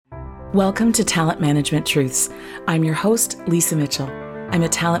Welcome to Talent Management Truths. I'm your host, Lisa Mitchell. I'm a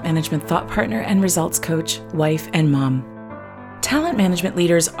talent management thought partner and results coach, wife, and mom. Talent management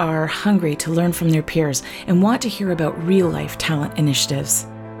leaders are hungry to learn from their peers and want to hear about real-life talent initiatives.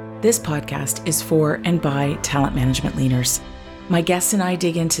 This podcast is for and by talent management leaders. My guests and I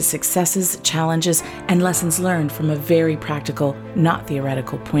dig into successes, challenges, and lessons learned from a very practical, not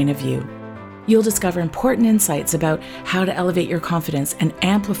theoretical point of view. You'll discover important insights about how to elevate your confidence and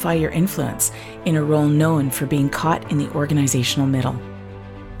amplify your influence in a role known for being caught in the organizational middle.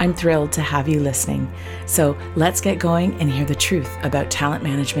 I'm thrilled to have you listening. So let's get going and hear the truth about talent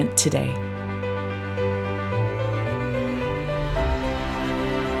management today.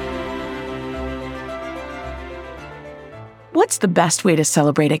 What's the best way to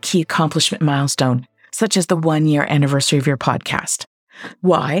celebrate a key accomplishment milestone, such as the 1-year anniversary of your podcast?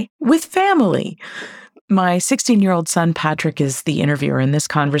 Why? With family. My 16-year-old son, Patrick, is the interviewer in this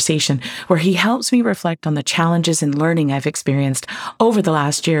conversation, where he helps me reflect on the challenges and learning I've experienced over the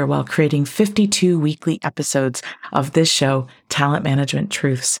last year while creating 52 weekly episodes of this show, Talent Management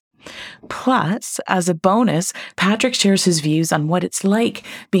Truths. Plus, as a bonus, Patrick shares his views on what it's like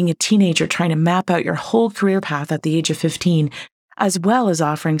being a teenager trying to map out your whole career path at the age of 15, as well as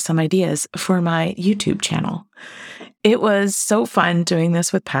offering some ideas for my YouTube channel. It was so fun doing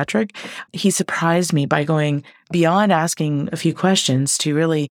this with Patrick. He surprised me by going beyond asking a few questions to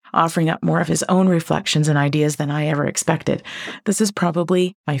really offering up more of his own reflections and ideas than I ever expected. This is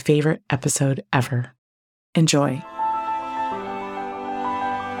probably my favorite episode ever. Enjoy.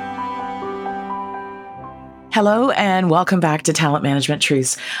 Hello and welcome back to Talent Management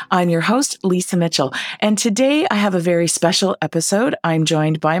Truths. I'm your host, Lisa Mitchell, and today I have a very special episode. I'm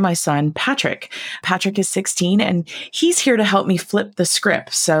joined by my son, Patrick. Patrick is 16 and he's here to help me flip the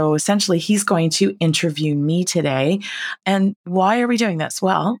script. So essentially, he's going to interview me today. And why are we doing this?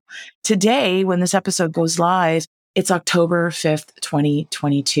 Well, today, when this episode goes live, it's October 5th,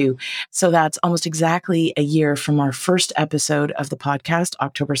 2022. So that's almost exactly a year from our first episode of the podcast,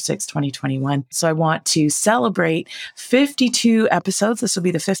 October 6th, 2021. So I want to celebrate 52 episodes. This will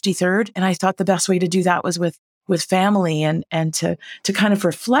be the 53rd. And I thought the best way to do that was with family and to kind of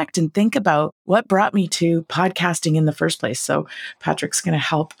reflect and think about what brought me to podcasting in the first place. So Patrick's going to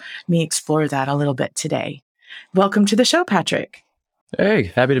help me explore that a little bit today. Welcome to the show, Patrick.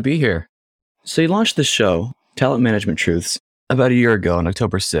 Hey, happy to be here. So you launched the show, Talent Management Truths, about a year ago on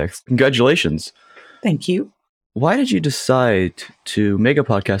October 6th. Congratulations. Thank you. Why did you decide to make a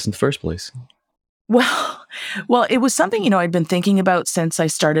podcast in the first place? Well, it was something, I'd been thinking about since I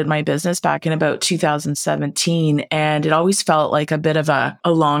started my business back in about 2017. And it always felt like a bit of a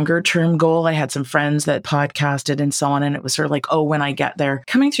longer term goal. I had some friends that podcasted and so on. And it was sort of like, oh, when I get there.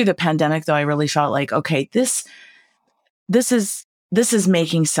 Coming through the pandemic, though, I really felt like, okay, this is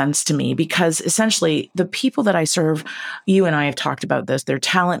making sense to me because essentially the people that I serve, you and I have talked about this, they're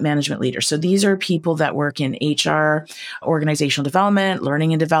talent management leaders. So these are people that work in HR, organizational development,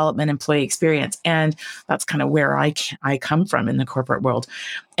 learning and development, employee experience. And that's kind of where I come from in the corporate world.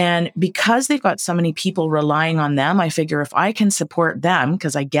 And because they've got so many people relying on them, I figure if I can support them,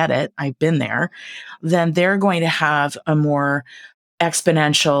 because I get it, I've been there, then they're going to have a more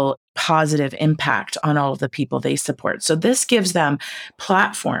exponential positive impact on all of the people they support. So this gives them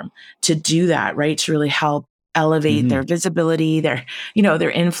platform to do that, right? To really help elevate their visibility, their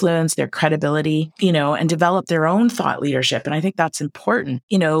influence, their credibility, and develop their own thought leadership. And I think that's important,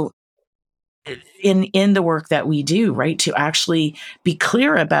 in the work that we do, right? To actually be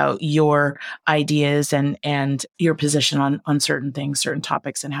clear about your ideas and your position on certain things, certain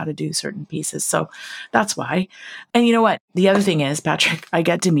topics, and how to do certain pieces. So that's why. And you know what? The other thing is, Patrick, I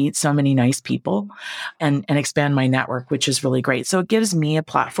get to meet so many nice people and expand my network, which is really great. So it gives me a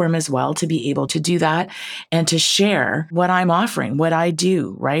platform as well to be able to do that and to share what I'm offering, what I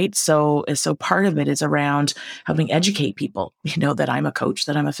do, right? So part of it is around helping educate people, that I'm a coach,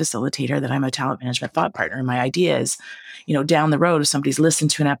 that I'm a facilitator, that I'm a talent management thought partner. And my idea is, down the road, if somebody's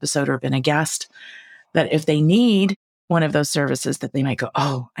listened to an episode or been a guest, that if they need one of those services, that they might go,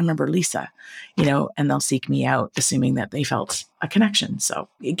 oh, I remember Lisa, and they'll seek me out, assuming that they felt a connection. So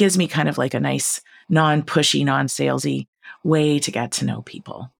it gives me kind of like a nice, non-pushy, non-salesy way to get to know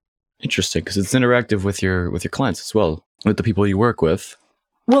people. Interesting, because it's interactive with your clients as well, with the people you work with.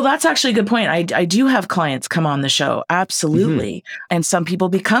 Well, that's actually a good point. I do have clients come on the show. Absolutely. And some people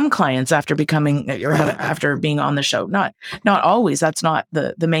become clients after being on the show. Not always. That's not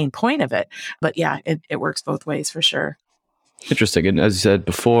the main point of it. But yeah, it works both ways for sure. Interesting. And as you said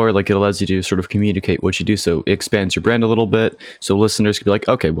before, it allows you to sort of communicate what you do. So it expands your brand a little bit. So listeners can be like,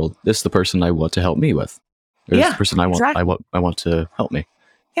 okay, well, this is the person I want to help me with. Or this is the person I want to help me.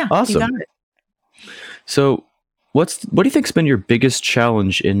 Yeah, you got Awesome. it. So, what do you think's been your biggest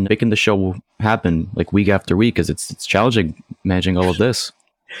challenge in making the show happen, like week after week? Because it's challenging managing all of this.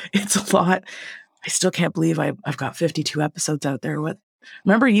 It's a lot. I still can't believe I've got 52 episodes out there.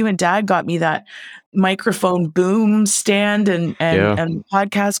 Remember you and Dad got me that microphone boom stand Yeah. and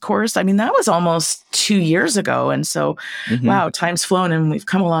podcast course. I mean, that was almost 2 years ago. And so, Hmm. wow, time's flown and we've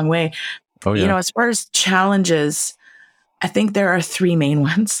come a long way. Oh yeah. As far as challenges, I think there are three main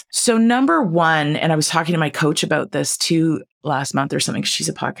ones. So number one, and I was talking to my coach about this too last month or something. She's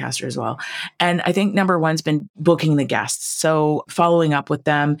a podcaster as well. And I think number one's been booking the guests. So following up with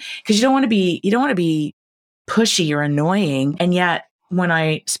them, because you don't want to be pushy or annoying. And yet when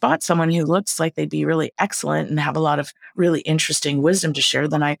I spot someone who looks like they'd be really excellent and have a lot of really interesting wisdom to share,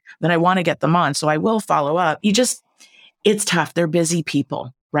 then I want to get them on. So I will follow up. It's tough. They're busy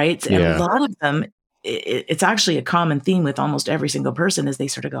people, right? And a Yeah. lot of them, it's actually a common theme with almost every single person is they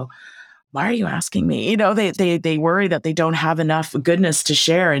sort of go, why are you asking me? They worry that they don't have enough goodness to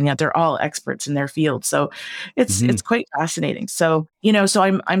share, and yet they're all experts in their field. So Hmm. it's quite fascinating. So,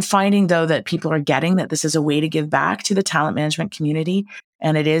 so I'm finding though that people are getting that this is a way to give back to the talent management community.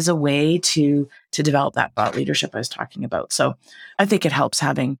 And it is a way to develop that thought leadership I was talking about. So I think it helps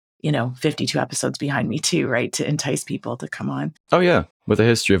having, 52 episodes behind me too, right? To entice people to come on. Oh yeah. With a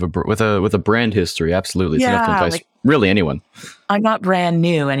history of with a brand history, absolutely. It's enough to Yeah, entice really anyone. I'm not brand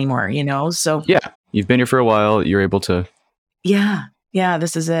new anymore, so Yeah. You've been here for a while. You're able to. yeah,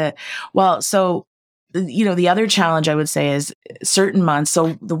 this is it. Well, so, the other challenge I would say is certain months.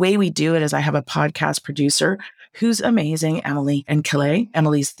 So the way we do it is I have a podcast producer who's amazing, Emily and Calais.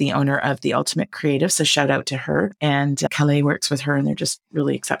 Emily's the owner of The Ultimate Creative. So shout out to her. And Calais works with her and they're just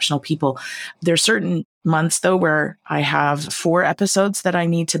really exceptional people. There's certain months though where I have 4 episodes that I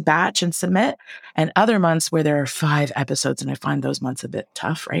need to batch and submit, and other months where there are 5 episodes, and I find those months a bit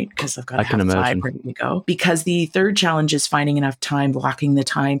tough, right? Because I've got I to can have 5 imagine. ready to go. Because the third challenge is finding enough time, blocking the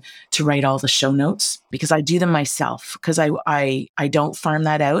time to write all the show notes, because I do them myself, because I don't farm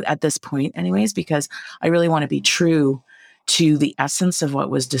that out at this point anyways, because I really want to be true to the essence of what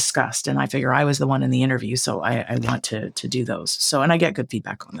was discussed. And I figure I was the one in the interview, so I want to do those. So, and I get good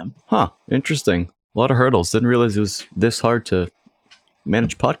feedback on them. Huh. Interesting. A lot of hurdles. Didn't realize it was this hard to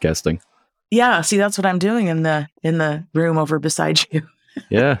manage podcasting. Yeah, see, that's what I'm doing in the room over beside you.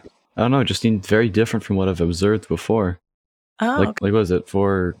 Yeah. I don't know. It just seemed very different from what I've observed before. Oh, Like, okay. like what was it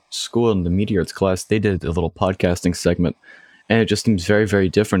for school in the media arts class? They did a little podcasting segment, and it just seems very, very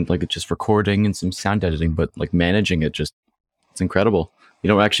different. Like it's just recording and some sound editing, but like managing it, it's incredible. You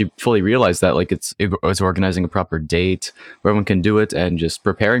don't actually fully realize that. Like it's organizing a proper date where everyone can do it, and just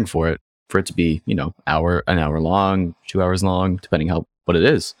preparing for it to be an hour long, 2 hours long, depending what it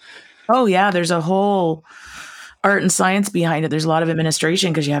is. Oh yeah, there's a whole art and science behind it. There's a lot of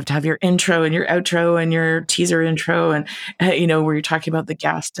administration because you have to have your intro and your outro and your teaser intro and where you're talking about the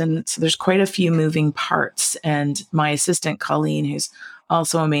guest, and so there's quite a few moving parts. And my assistant Colleen, who's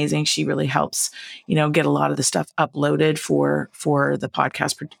also amazing, she really helps get a lot of the stuff uploaded for the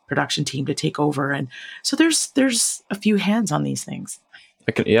podcast production team to take over. And so there's a few hands on these things.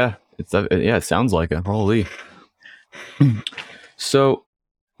 It sounds like it. Holy. So,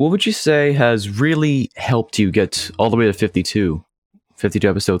 what would you say has really helped you get all the way to 52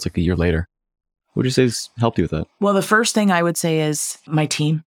 episodes like a year later? What would you say has helped you with that? Well, the first thing I would say is my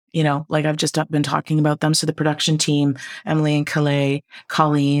team. Like I've just been talking about them. So the production team, Emily and Calais,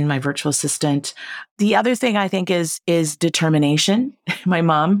 Colleen, my virtual assistant. The other thing I think is determination. My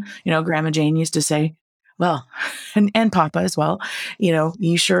mom, Grandma Jane used to say, well, and Papa as well,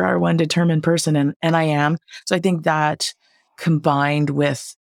 you sure are one determined person. And I am. So I think that combined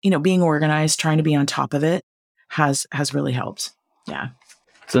with, being organized, trying to be on top of it has really helped. Yeah.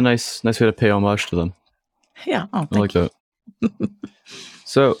 It's a nice way to pay homage to them. Yeah. Oh, I like thank you. that.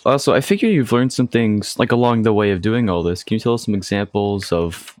 So, also, I figure you've learned some things like along the way of doing all this. Can you tell us some examples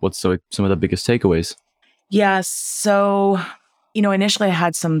of what's some of the biggest takeaways? Yeah. So, initially I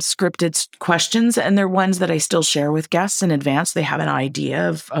had some scripted questions, and they're ones that I still share with guests in advance. They have an idea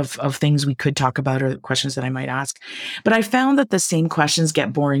of things we could talk about or questions that I might ask. But I found that the same questions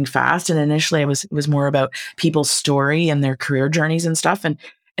get boring fast. And initially it was more about people's story and their career journeys and stuff. And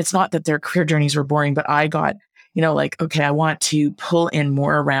it's not that their career journeys were boring, but I got, okay, I want to pull in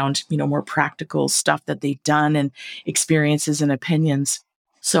more around, more practical stuff that they've done and experiences and opinions.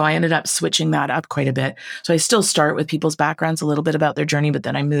 So I ended up switching that up quite a bit. So I still start with people's backgrounds, a little bit about their journey, but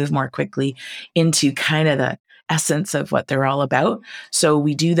then I move more quickly into kind of the essence of what they're all about. So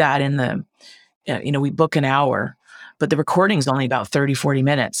we do that in we book an hour, but the recording is only about 30, 40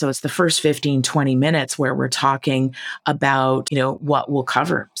 minutes. So it's the first 15, 20 minutes where we're talking about, what we'll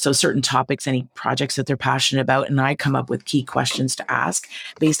cover. So certain topics, any projects that they're passionate about. And I come up with key questions to ask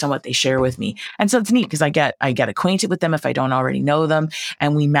based on what they share with me. And so it's neat because I get acquainted with them if I don't already know them,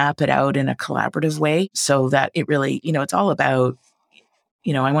 and we map it out in a collaborative way so that it really, it's all about,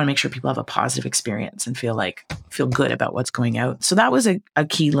 I want to make sure people have a positive experience and feel good about what's going out. So that was a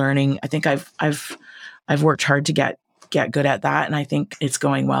key learning. I think I've worked hard to get good at that, and I think it's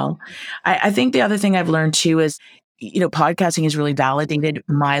going well. I think the other thing I've learned too is, podcasting has really validated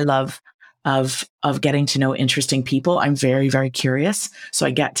my love of getting to know interesting people. I'm very, very curious. So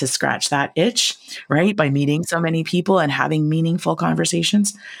I get to scratch that itch, right? By meeting so many people and having meaningful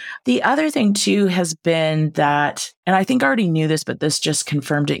conversations. The other thing too has been that, and I think I already knew this, but this just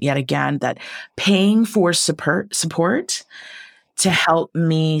confirmed it yet again, that paying for support to help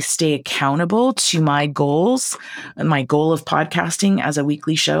me stay accountable to my goals and my goal of podcasting as a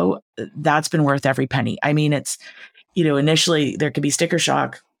weekly show, that's been worth every penny. I mean, it's, initially there could be sticker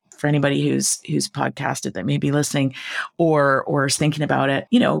shock for anybody who's podcasted that may be listening or is thinking about it,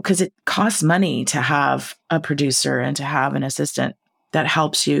 because it costs money to have a producer and to have an assistant that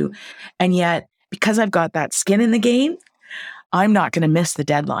helps you. And yet, because I've got that skin in the game, I'm not going to miss the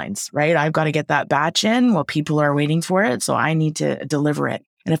deadlines, right? I've got to get that batch in while people are waiting for it. So I need to deliver it.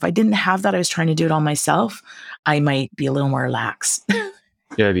 And if I didn't have that, I was trying to do it all myself, I might be a little more lax. Yeah,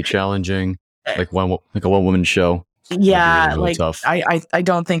 it'd be challenging. Like a one-woman show. Yeah, really tough. I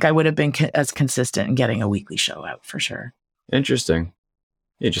don't think I would have been as consistent in getting a weekly show out for sure. Interesting.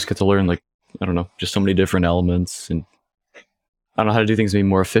 You just get to learn, I don't know, just so many different elements, and I don't know how to do things maybe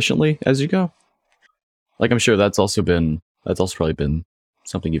more efficiently as you go. I'm sure that's also probably been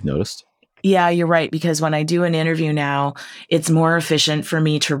something you've noticed. Yeah, you're right. Because when I do an interview now, it's more efficient for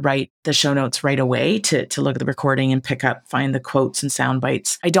me to write the show notes right away, to look at the recording and find the quotes and sound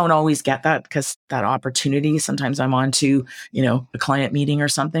bites. I don't always get that because that opportunity, sometimes I'm on to, a client meeting or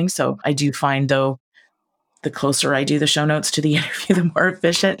something. So I do find though, the closer I do the show notes to the interview, the more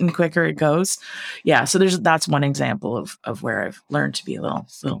efficient and quicker it goes. Yeah. So that's one example of where I've learned to be a little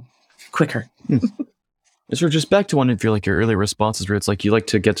quicker. So just back to one of your early responses where it's you like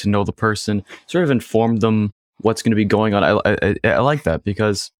to get to know the person, sort of inform them what's going to be going on. I like that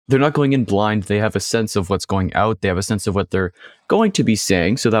because they're not going in blind. They have a sense of what's going out. They have a sense of what they're going to be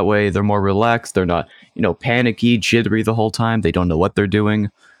saying. So that way they're more relaxed. They're not, panicky, jittery the whole time. They don't know what they're doing.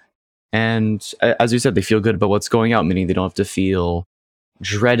 And as you said, they feel good about what's going out, meaning they don't have to feel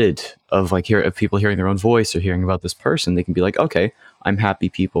dreaded of people hearing their own voice or hearing about this person. They can be okay, I'm happy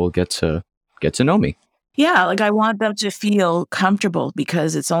people get to know me. Yeah, I want them to feel comfortable,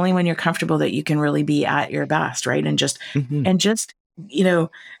 because it's only when you're comfortable that you can really be at your best, right? And just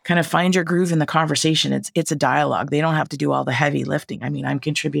kind of find your groove in the conversation. It's a dialogue. They don't have to do all the heavy lifting. I mean, I'm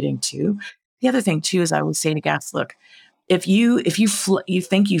contributing too. The other thing too is I would say to guests, look, if you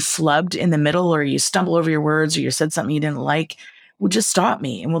think you flubbed in the middle, or you stumble over your words, or you said something you didn't like, well, just stop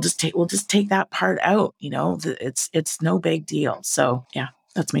me and we'll just take that part out. It's no big deal. So yeah,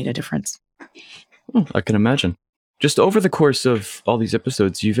 that's made a difference. I can imagine. Just over the course of all these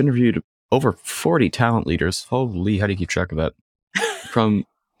episodes, you've interviewed over 40 talent leaders. Holy, how do you keep track of that? From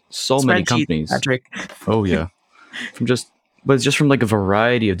so many companies. Patrick. Oh yeah. From a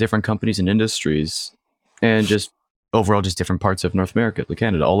variety of different companies and industries, and just overall just different parts of North America,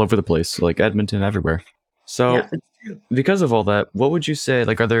 Canada, all over the place, Edmonton, everywhere. So yeah, because of all that, what would you say,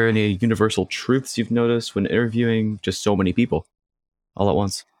 are there any universal truths you've noticed when interviewing just so many people all at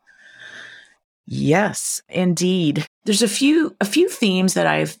once? Yes, indeed. There's a few themes that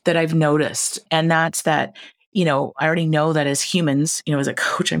I've noticed, and that's that, I already know that as humans, as a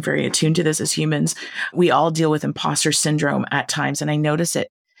coach, I'm very attuned to this. As humans, we all deal with imposter syndrome at times, and I notice it.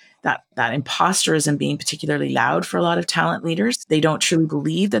 That imposterism being particularly loud for a lot of talent leaders. They don't truly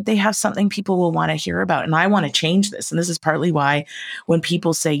believe that they have something people will want to hear about. And I want to change this. And this is partly why when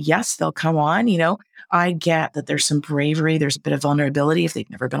people say yes, they'll come on, I get that there's some bravery, there's a bit of vulnerability if they've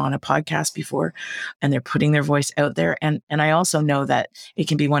never been on a podcast before and they're putting their voice out there. And I also know that it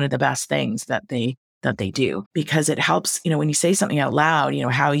can be one of the best things that they do, because it helps, when you say something out loud,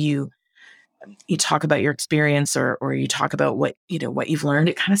 how you talk about your experience or you talk about what you've learned,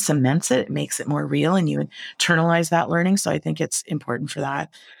 it kind of cements it. It makes it more real and you internalize that learning. So I think it's important for that.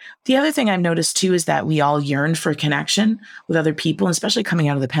 The other thing I've noticed too is that we all yearn for connection with other people, and especially coming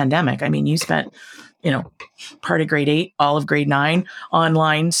out of the pandemic. I mean, you spent, part of grade 8, all of grade 9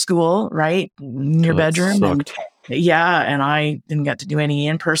 online school, right? In your bedroom. And I didn't get to do any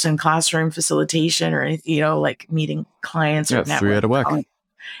in-person classroom facilitation or anything, meeting clients or networking. 3 out of whack.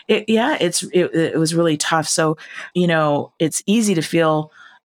 It was really tough. So, it's easy to feel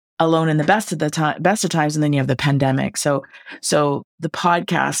alone in the best of times, and then you have the pandemic. So the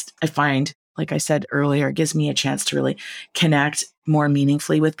podcast, I find, like I said earlier, gives me a chance to really connect more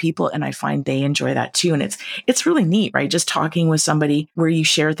meaningfully with people, and I find they enjoy that too. And it's really neat, right? Just talking with somebody where you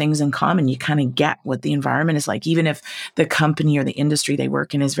share things in common, you kind of get what the environment is like, even if the company or the industry they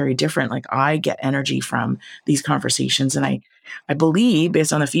work in is very different. Like, I get energy from these conversations, and I believe,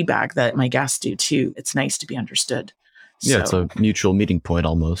 based on the feedback, that my guests do too. It's nice to be understood. Yeah, it's a mutual meeting point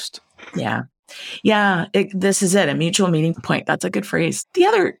almost. Yeah. Yeah. This is it. A mutual meeting point. That's a good phrase. The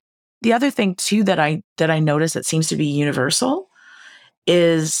other thing too that I notice that seems to be universal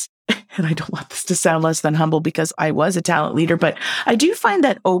is, and I don't want this to sound less than humble because I was a talent leader, but I do find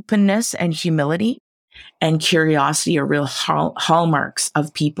that openness and humility and curiosity are real hallmarks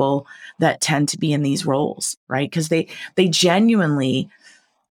of people that tend to be in these roles, right? Because they genuinely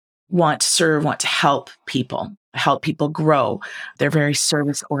want to serve, want to help people grow. They're very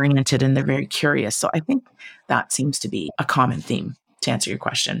service oriented and they're very curious. So I think that seems to be a common theme, to answer your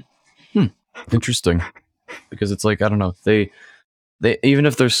question. Interesting. Because it's like, I don't know, they even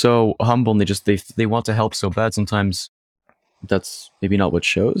if they're so humble and they want to help so bad, sometimes that's maybe not what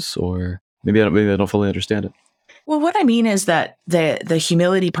shows, or maybe I don't fully understand it. Well, what I mean is that the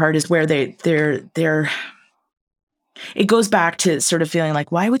humility part is where they're it goes back to sort of feeling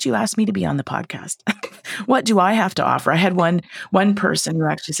like, why would you ask me to be on the podcast? What do I have to offer? I had one person who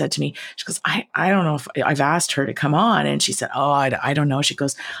actually said to me, she goes, I don't know if I've asked her to come on. And she said, oh, I don't know. She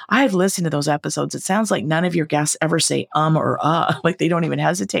goes, I've listened to those episodes. It sounds like none of your guests ever say or like they don't even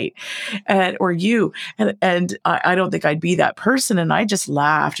hesitate. Or you. And I don't think I'd be that person. And I just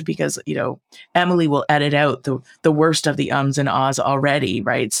laughed because, Emily will edit out the worst of the ums and ahs already,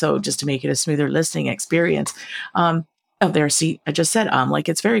 right? So just to make it a smoother listening experience. See, I just said, like,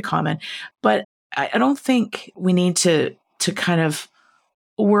 it's very common, but I don't think we need to kind of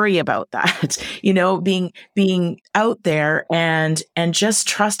worry about that, being out there and just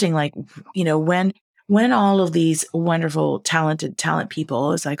trusting, like, when all of these wonderful, talented talent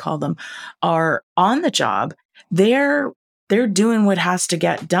people, as I call them, are on the job, they're doing what has to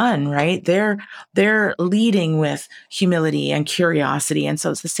get done, right? They're leading with humility and curiosity. And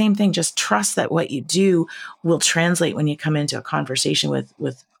so it's the same thing. Just trust that what you do will translate when you come into a conversation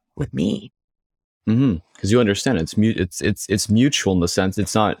with me. Because you understand it's mutual in the sense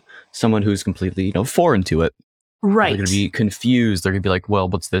it's not someone who's completely foreign to it. Right. They're going to be confused. They're going to be like, well,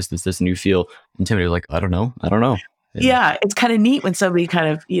 what's this? And you feel intimidated. Like, I don't know. Yeah, it's kind of neat when somebody kind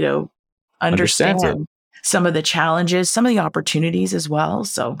of understands some of the challenges, some of the opportunities as well.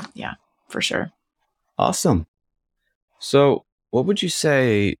 So yeah, for sure. Awesome. So what would you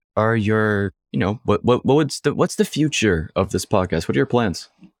say are your, what's the future of this podcast? What are your plans?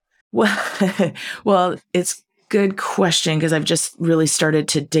 Well, it's a good question because I've just really started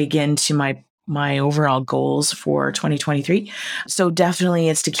to dig into my overall goals for 2023. So definitely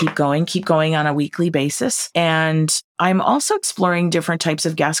it's to keep going on a weekly basis. And I'm also exploring different types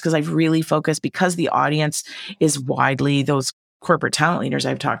of guests because I've really focused, because the audience is widely those corporate talent leaders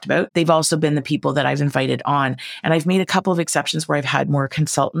I've talked about. They've also been the people that I've invited on. And I've made a couple of exceptions where I've had more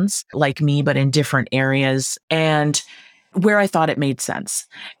consultants like me, but in different areas, and where I thought it made sense.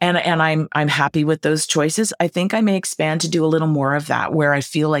 And I'm happy with those choices. I think I may expand to do a little more of that, where I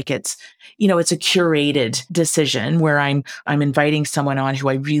feel like it's a curated decision where I'm inviting someone on who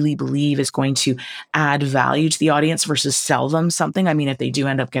I really believe is going to add value to the audience versus sell them something. I mean, if they do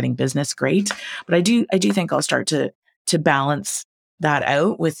end up getting business, great. But I do think I'll start to balance that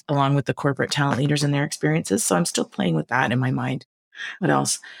out along with the corporate talent leaders and their experiences. So I'm still playing with that in my mind. What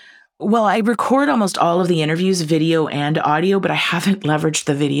else? Well, I record almost all of the interviews, video and audio, but I haven't leveraged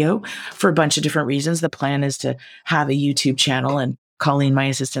the video for a bunch of different reasons. The plan is to have a YouTube channel, and Colleen, my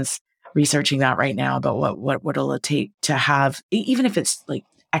assistant's researching that right now about what it'll take to have, even if it's like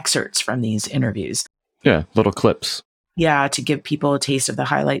excerpts from these interviews. Yeah, little clips. Yeah, to give people a taste of the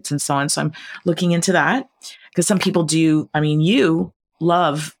highlights and so on. So I'm looking into that because some people do. I mean, you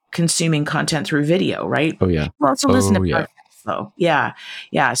love consuming content through video, right? Oh, yeah. You also listen to podcasts. So yeah.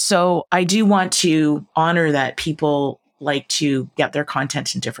 So I do want to honor that people like to get their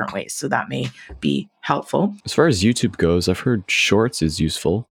content in different ways. So that may be helpful. As far as YouTube goes, I've heard Shorts is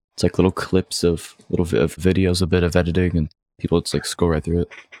useful. It's like little clips of videos, a bit of editing, and people just like scroll right through it.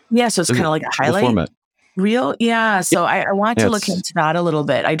 Yeah, so it's kind of like a highlight. Format. Reel? Yeah. So I want to look into that a little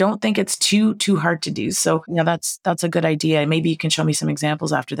bit. I don't think it's too hard to do. So yeah, that's a good idea. Maybe you can show me some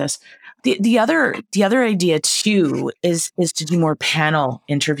examples after this. The other idea too is to do more panel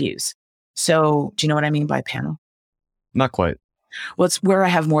interviews. So do you know what I mean by panel? Not quite. Well, it's where I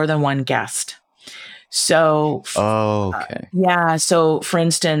have more than one guest. So, Okay. yeah. So, for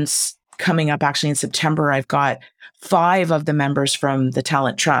instance, coming up actually in September, I've got 5 of the members from the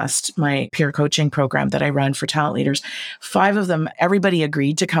Talent Trust, my peer coaching program that I run for talent leaders. 5 of them, everybody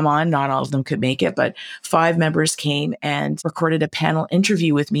agreed to come on. Not all of them could make it, but 5 members came and recorded a panel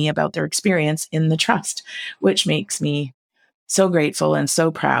interview with me about their experience in the trust, which makes me so grateful and so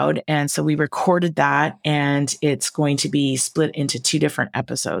proud. And so we recorded that, and it's going to be split into 2 different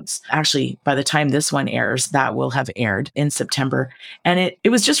episodes. Actually, by the time this one airs, that will have aired in September. And it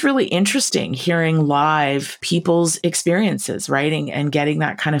was just really interesting hearing live people's experiences, writing and getting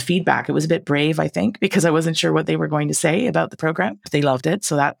that kind of feedback. It was a bit brave, I think, because I wasn't sure what they were going to say about the program. They loved it.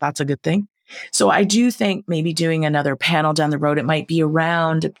 So that's a good thing. So I do think maybe doing another panel down the road, it might be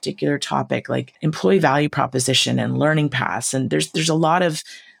around a particular topic like employee value proposition and learning paths. And there's a lot of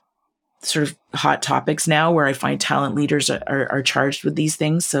sort of hot topics now where I find talent leaders are charged with these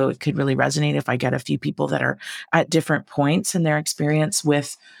things. So it could really resonate if I get a few people that are at different points in their experience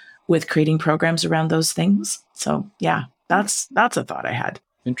with creating programs around those things. So yeah, that's a thought I had.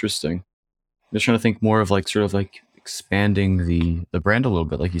 Interesting. I'm just trying to think more of like sort of like expanding the brand a little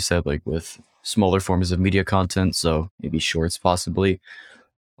bit, like you said, like with smaller forms of media content, so maybe shorts possibly,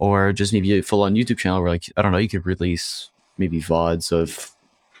 or just maybe a full-on YouTube channel where, like, I don't know, you could release maybe VODs of,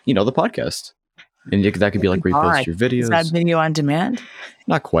 the podcast, and that could be like repost your videos. Is that video on demand?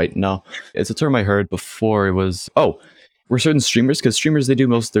 Not quite, no. It's a term I heard before. It was, we're certain streamers, because streamers, they do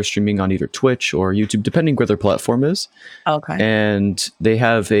most of their streaming on either Twitch or YouTube, depending where their platform is. Okay. And they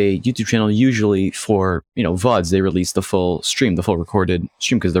have a YouTube channel usually for, VODs. They release the full stream, the full recorded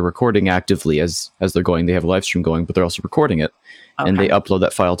stream, because they're recording actively as they're going. They have a live stream going, but they're also recording it. Okay. And they upload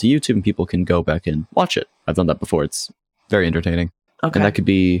that file to YouTube, and people can go back and watch it. I've done that before. It's very entertaining. Okay. And that could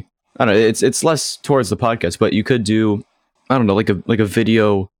be, I don't know, it's less towards the podcast, but you could do, I don't know, like a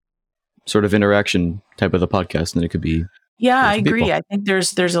video sort of interaction type of the podcast, and it could be. Yeah, I agree. People. I think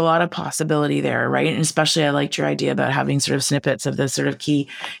there's a lot of possibility there, right? And especially I liked your idea about having sort of snippets of the sort of key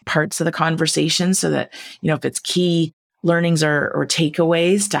parts of the conversation, so that, if it's key learnings or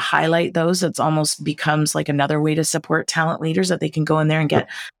takeaways, to highlight those. It's almost becomes like another way to support talent leaders, that they can go in there and get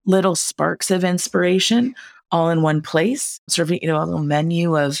little sparks of inspiration all in one place. Sort of, a little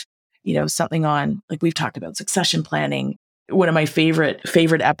menu of, something on, like we've talked about, succession planning. One of my favorite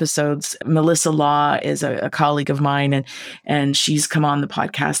episodes, Melissa Law is a colleague of mine, and she's come on the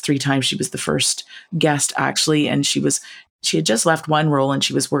podcast 3 times. She was the first guest, actually, and she had just left one role, and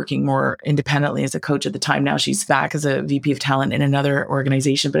she was working more independently as a coach at the time. Now she's back as a VP of talent in another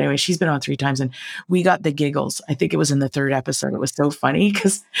organization. But anyway, she's been on 3 times, and we got the giggles. I think it was in the 3rd episode. It was so funny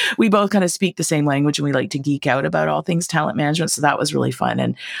because we both kind of speak the same language, and we like to geek out about all things talent management. So that was really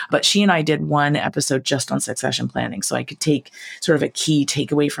fun. But she and I did one episode just on succession planning. So I could take sort of a key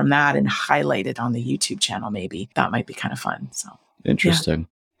takeaway from that and highlight it on the YouTube channel. Maybe that might be kind of fun. So interesting.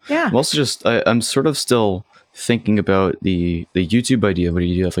 Yeah. I'm also I'm sort of still thinking about the YouTube idea. What do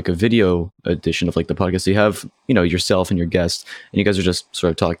you do? Have like a video edition of like the podcast? So you have, yourself and your guest, and you guys are just sort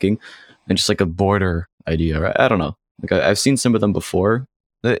of talking, and just like a border idea, right? I don't know. Like I've seen some of them before.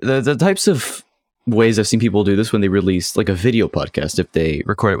 The types of ways I've seen people do this when they release like a video podcast, if they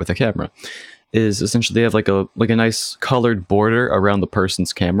record it with a camera, is essentially they have like a nice colored border around the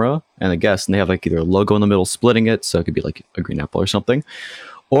person's camera and the guest, and they have like either a logo in the middle splitting it, so it could be like a green apple or something.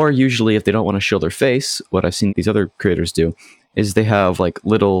 Or usually, if they don't want to show their face, what I've seen these other creators do is they have like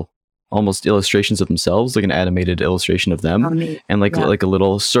little almost illustrations of themselves, like an animated illustration of them, and like a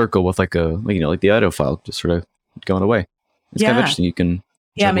little circle with like like the audio file just sort of going away. It's kind of interesting. You can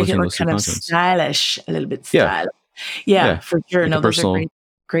make it look kind of stylish, a little bit stylish. Yeah, for sure. Like those are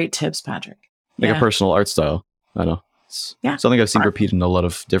great tips, Patrick. Like a personal art style. I don't know. It's something I've seen repeated in a lot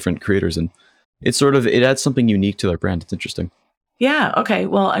of different creators, and it adds something unique to their brand. It's interesting. Yeah. Okay.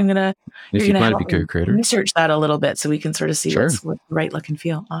 Well, if you plan to be a creator, research that a little bit so we can sort of see what's the right look and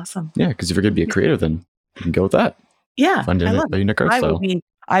feel. Awesome. Yeah, because if you're going to be a creator, then you can go with that. Yeah, find a unique art style.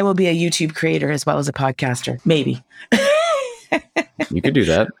 I will be a YouTube creator as well as a podcaster. Maybe. You could do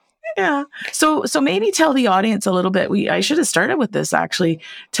that. Yeah. So maybe tell the audience a little bit. I should have started with this, actually.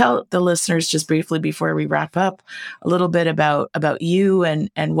 Tell the listeners just briefly before we wrap up a little bit about you and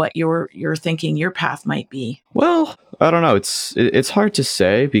what you're thinking your path might be. Well, I don't know. It's hard to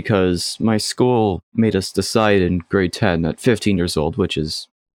say, because my school made us decide in grade 10 at 15 years old, which is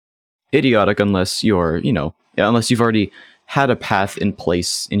idiotic unless you're, unless you've already had a path in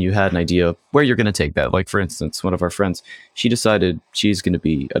place and you had an idea where you're going to take that. Like, for instance, one of our friends, she decided she's going to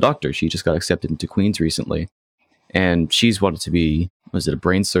be a doctor. She just got accepted into Queen's recently. And she's wanted to be, a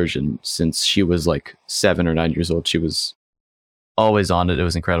brain surgeon since she was like 7 or 9 years old. She was always on it. It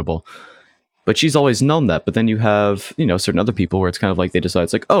was incredible. But she's always known that. But then you have, certain other people where it's kind of like they decide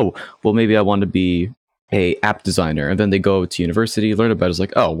it's like, oh, well, maybe I want to be a app designer. And then they go to university, learn about it. It's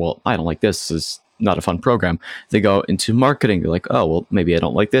like, oh, well, I don't like this. This is not a fun program. They go into marketing. They're like, oh, well, maybe I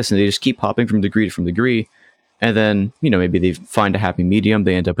don't like this. And they just keep hopping from degree to degree. And then, maybe they find a happy medium.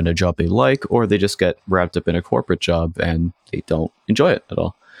 They end up in a job they like, or they just get wrapped up in a corporate job and they don't enjoy it at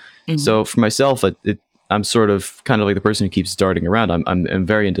all. Mm-hmm. So for myself, I'm sort of kind of like the person who keeps darting around. I'm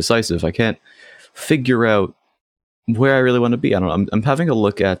very indecisive. I can't figure out where I really want to be. I don't know. I'm having a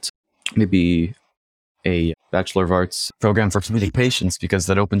look at maybe a Bachelor of Arts program for communications, because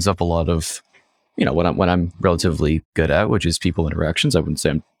that opens up a lot of, what I'm relatively good at, which is people interactions. I wouldn't say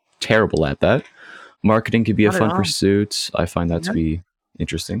I'm terrible at that. Marketing could be a fun pursuit. I find that to be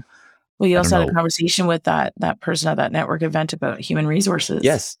interesting. Well, you also had a conversation with that person at that network event about human resources.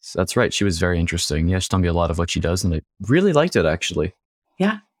 Yes, that's right. She was very interesting. Yeah, she told me a lot of what she does, and I really liked it, actually.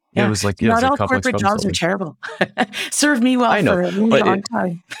 Yeah. It was like, not all corporate jobs are terrible. Served me well for a really long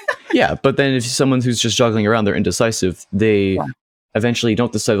time. Yeah, but then if someone who's just juggling around, they're indecisive, they eventually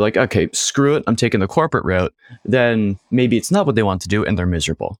don't decide, like, okay, screw it, I'm taking the corporate route. Then maybe it's not what they want to do, and they're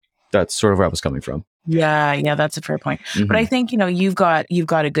miserable. That's sort of where I was coming from. Yeah, that's a fair point. Mm-hmm. But I think, you've got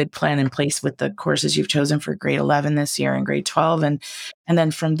a good plan in place with the courses you've chosen for grade 11 this year and grade 12. And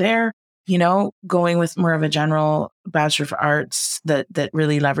then from there, going with more of a general Bachelor of Arts that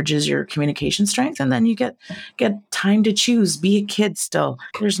really leverages your communication strength. And then you get time to choose, be a kid still.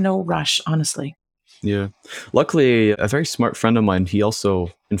 There's no rush, honestly. Yeah. Luckily, a very smart friend of mine, he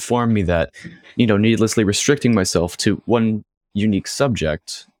also informed me that, needlessly restricting myself to one unique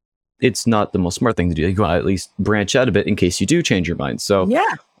subject, it's not the most smart thing to do. You want to at least branch out a bit in case you do change your mind. So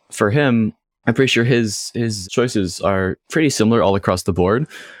for him, I'm pretty sure his choices are pretty similar all across the board,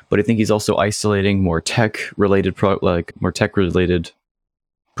 but I think he's also isolating more tech-related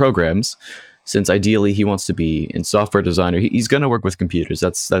programs, since ideally he wants to be in software designer. He's going to work with computers.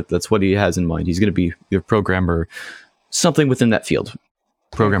 That's what he has in mind. He's going to be a programmer, something within that field,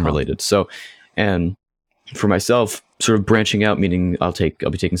 program-related. So, and for myself, sort of branching out, meaning I'll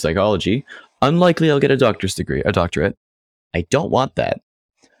be taking psychology. Unlikely I'll get a doctorate. I don't want that.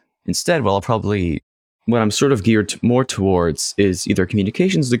 Instead, what I'm sort of geared more towards is either a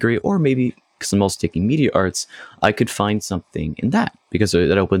communications degree, or maybe, because I'm also taking media arts, I could find something in that, because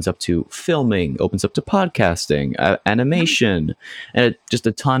that opens up to filming, opens up to podcasting, animation, and just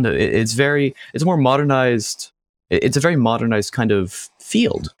a ton of, it's more modernized. It's a very modernized kind of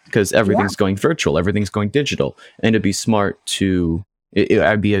field, because everything's going virtual, everything's going digital, and it'd be smart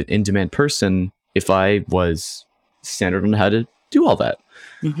I'd be an in-demand person if I was standard on how to do all that.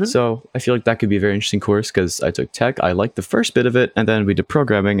 Mm-hmm. So I feel like that could be a very interesting course, because I took tech, I liked the first bit of it, and then we did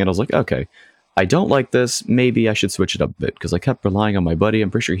programming, and I was like, okay, I don't like this, maybe I should switch it up a bit, because I kept relying on my buddy.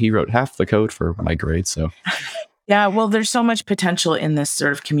 I'm pretty sure he wrote half the code for my grade, so... Yeah, well, there's so much potential in this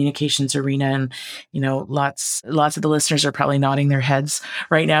sort of communications arena, and lots of the listeners are probably nodding their heads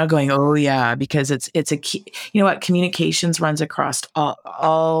right now, going, "Oh yeah," because it's a key. Communications runs across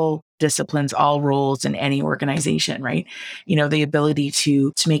all disciplines, all roles in any organization, right? The ability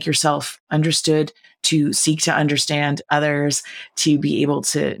to make yourself understood, to seek to understand others, to be able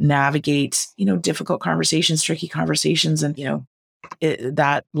to navigate, difficult conversations, tricky conversations, and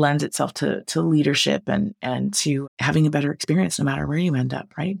that lends itself to leadership and to having a better experience no matter where you end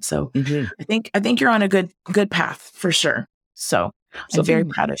up, right? So mm-hmm. I think you're on a good path for sure. So I'm very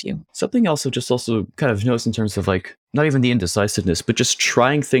proud of you. Something also kind of noticed in terms of, like, not even the indecisiveness, but just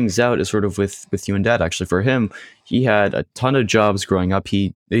trying things out is sort of with you and Dad. Actually, for him, he had a ton of jobs growing up.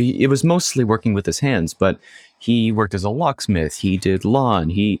 It was mostly working with his hands, but he worked as a locksmith. He did lawn.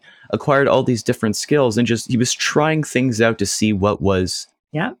 He acquired all these different skills, and he was trying things out to see what was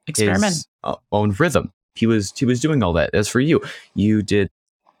experiment his own rhythm. He was doing all that. As for you, you did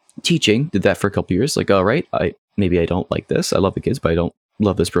teaching, did that for a couple years. Like, all right, maybe I don't like this. I love the kids, but I don't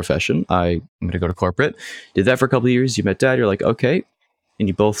love this profession. I'm going to go to corporate. Did that for a couple of years. You met Dad. You're like, okay. And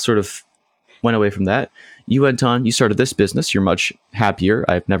you both sort of went away from that. You went on, you started this business. You're much happier.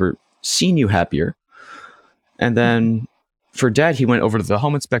 I've never seen you happier. And then for Dad, he went over to the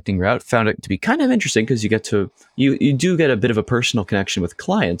home inspecting route, found it to be kind of interesting, because you do get a bit of a personal connection with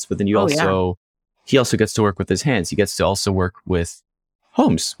clients, but then he also gets to work with his hands. He gets to also work with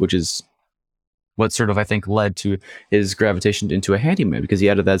homes, which is what sort of, I think, led to his gravitation into a handyman, because he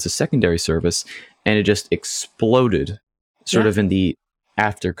added that as a secondary service, and it just exploded sort of in the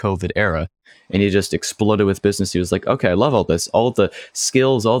after COVID era. And he just exploded with business. He was like, okay, I love all this, all the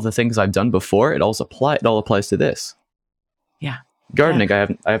skills, all the things I've done before. It all applies to this. Yeah. Gardening. I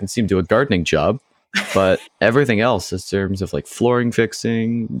haven't seen him do a gardening job. But everything else, in terms of like flooring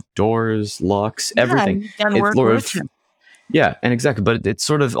fixing, doors, locks, everything, you've done it's work more with of him. yeah, and exactly. But it's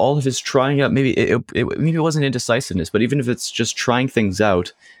sort of all of his trying out. Maybe it wasn't indecisiveness, but even if it's just trying things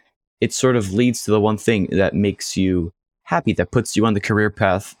out, it sort of leads to the one thing that makes you happy, that puts you on the career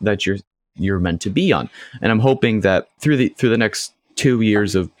path that you're meant to be on. And I'm hoping that through the next 2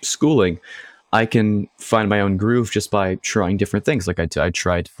 years of schooling, I can find my own groove just by trying different things. Like I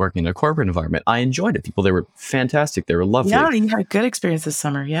tried working in a corporate environment. I enjoyed it. People, they were fantastic. They were lovely. Yeah, you had a good experience this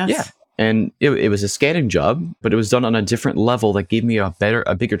summer. Yes. Yeah. And it was a scanning job, but it was done on a different level that gave me a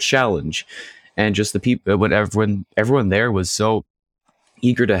bigger challenge. And just the people, when everyone there was so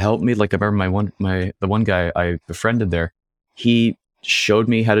eager to help me. Like I remember the one guy I befriended there, he showed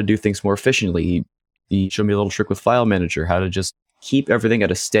me how to do things more efficiently. He showed me a little trick with File Manager, how to just keep everything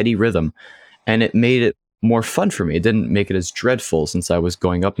at a steady rhythm. And it made it more fun for me. It didn't make it as dreadful, since I was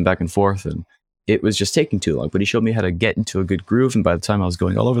going up and back and forth and it was just taking too long. But he showed me how to get into a good groove. And by the time I was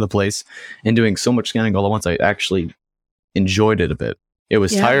going all over the place and doing so much scanning all at once, I actually enjoyed it a bit. It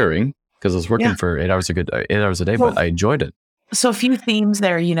was tiring because I was working for 8 hours a day, but I enjoyed it. So a few themes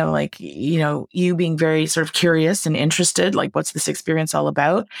there, you being very sort of curious and interested, like what's this experience all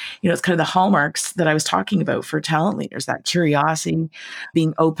about? It's kind of the hallmarks that I was talking about for talent leaders, that curiosity,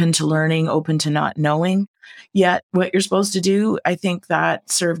 being open to learning, open to not knowing yet what you're supposed to do. I think that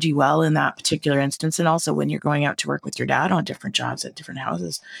served you well in that particular instance. And also when you're going out to work with your dad on different jobs at different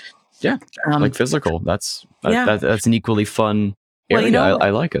houses. Yeah. Like physical. That's an equally fun area. I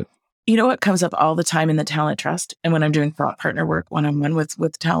like it. You know what comes up all the time in the Talent Trust and when I'm doing thought partner work one-on-one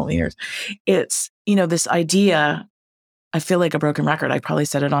with talent leaders, it's, this idea, I feel like a broken record. I probably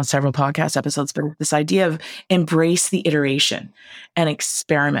said it on several podcast episodes, but this idea of embrace the iteration and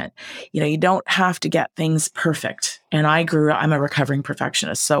experiment. You don't have to get things perfect. And I'm a recovering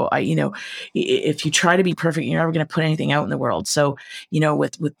perfectionist. So if you try to be perfect, you're never going to put anything out in the world. So,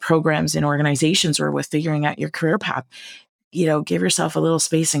 with programs in organizations or with figuring out your career path, give yourself a little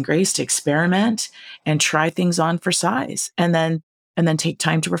space and grace to experiment and try things on for size. And then take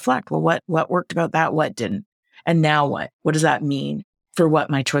time to reflect. Well, what worked about that? What didn't? And now what? What does that mean for what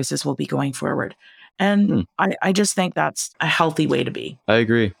my choices will be going forward? And I just think that's a healthy way to be. I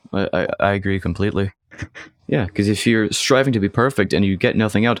agree. I agree completely. Yeah, because if you're striving to be perfect and you get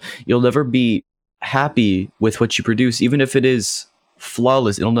nothing out, you'll never be happy with what you produce, even if it is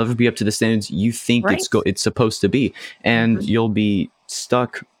flawless. It'll never be up to the standards you think it's supposed to be, and you'll be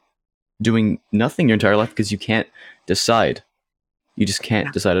stuck doing nothing your entire life because you can't decide. You just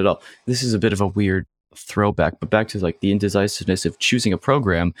can't decide at all. This is a bit of a weird throwback, but back to like the indecisiveness of choosing a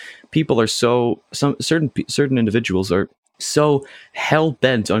program. People are certain individuals are so hell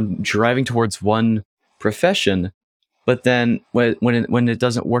bent on driving towards one profession, but then when it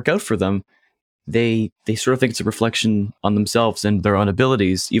doesn't work out for them, they sort of think it's a reflection on themselves and their own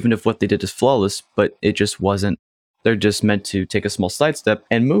abilities, even if what they did is flawless, but it just wasn't. They're just meant to take a small sidestep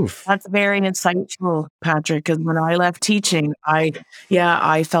and move. That's very insightful, Patrick, because when I left teaching,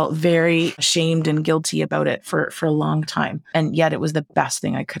 I felt very ashamed and guilty about it for a long time. And yet it was the best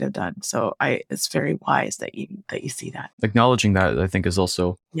thing I could have done. So it's very wise that you see that. Acknowledging that, I think, is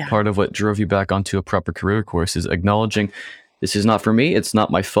also part of what drove you back onto a proper career course, is acknowledging this is not for me. It's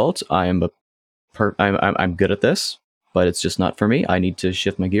not my fault. I'm good at this, but it's just not for me. I need to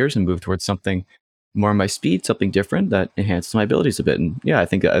shift my gears and move towards something more my speed, something different that enhances my abilities a bit. And I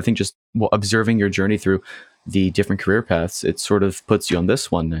think just observing your journey through the different career paths, it sort of puts you on this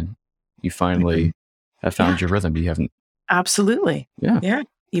one, and you finally have found your rhythm. You haven't. Absolutely. Yeah.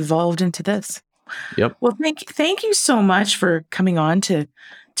 Evolved into this. Yep. Well, thank you so much for coming on to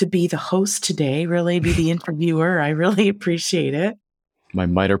be the host today, really be the interviewer. I really appreciate it. My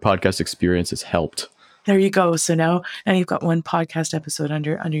MITRE podcast experience has helped. There you go. So now you've got one podcast episode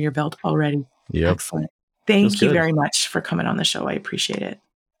under your belt already. Yep. Excellent. Thank you very much for coming on the show. I appreciate it.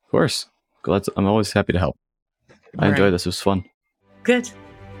 Of course. I'm always happy to help. I enjoyed this. It was fun. Good.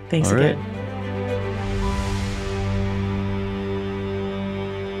 Thanks again.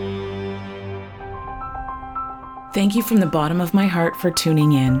 Thank you from the bottom of my heart for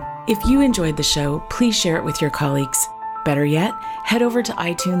tuning in. If you enjoyed the show, please share it with your colleagues. Better yet, head over to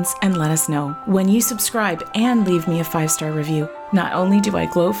iTunes and let us know. When you subscribe and leave me a 5-star review, not only do I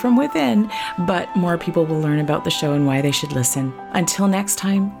glow from within, but more people will learn about the show and why they should listen. Until next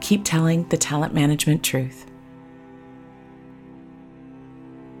time, keep telling the talent management truth.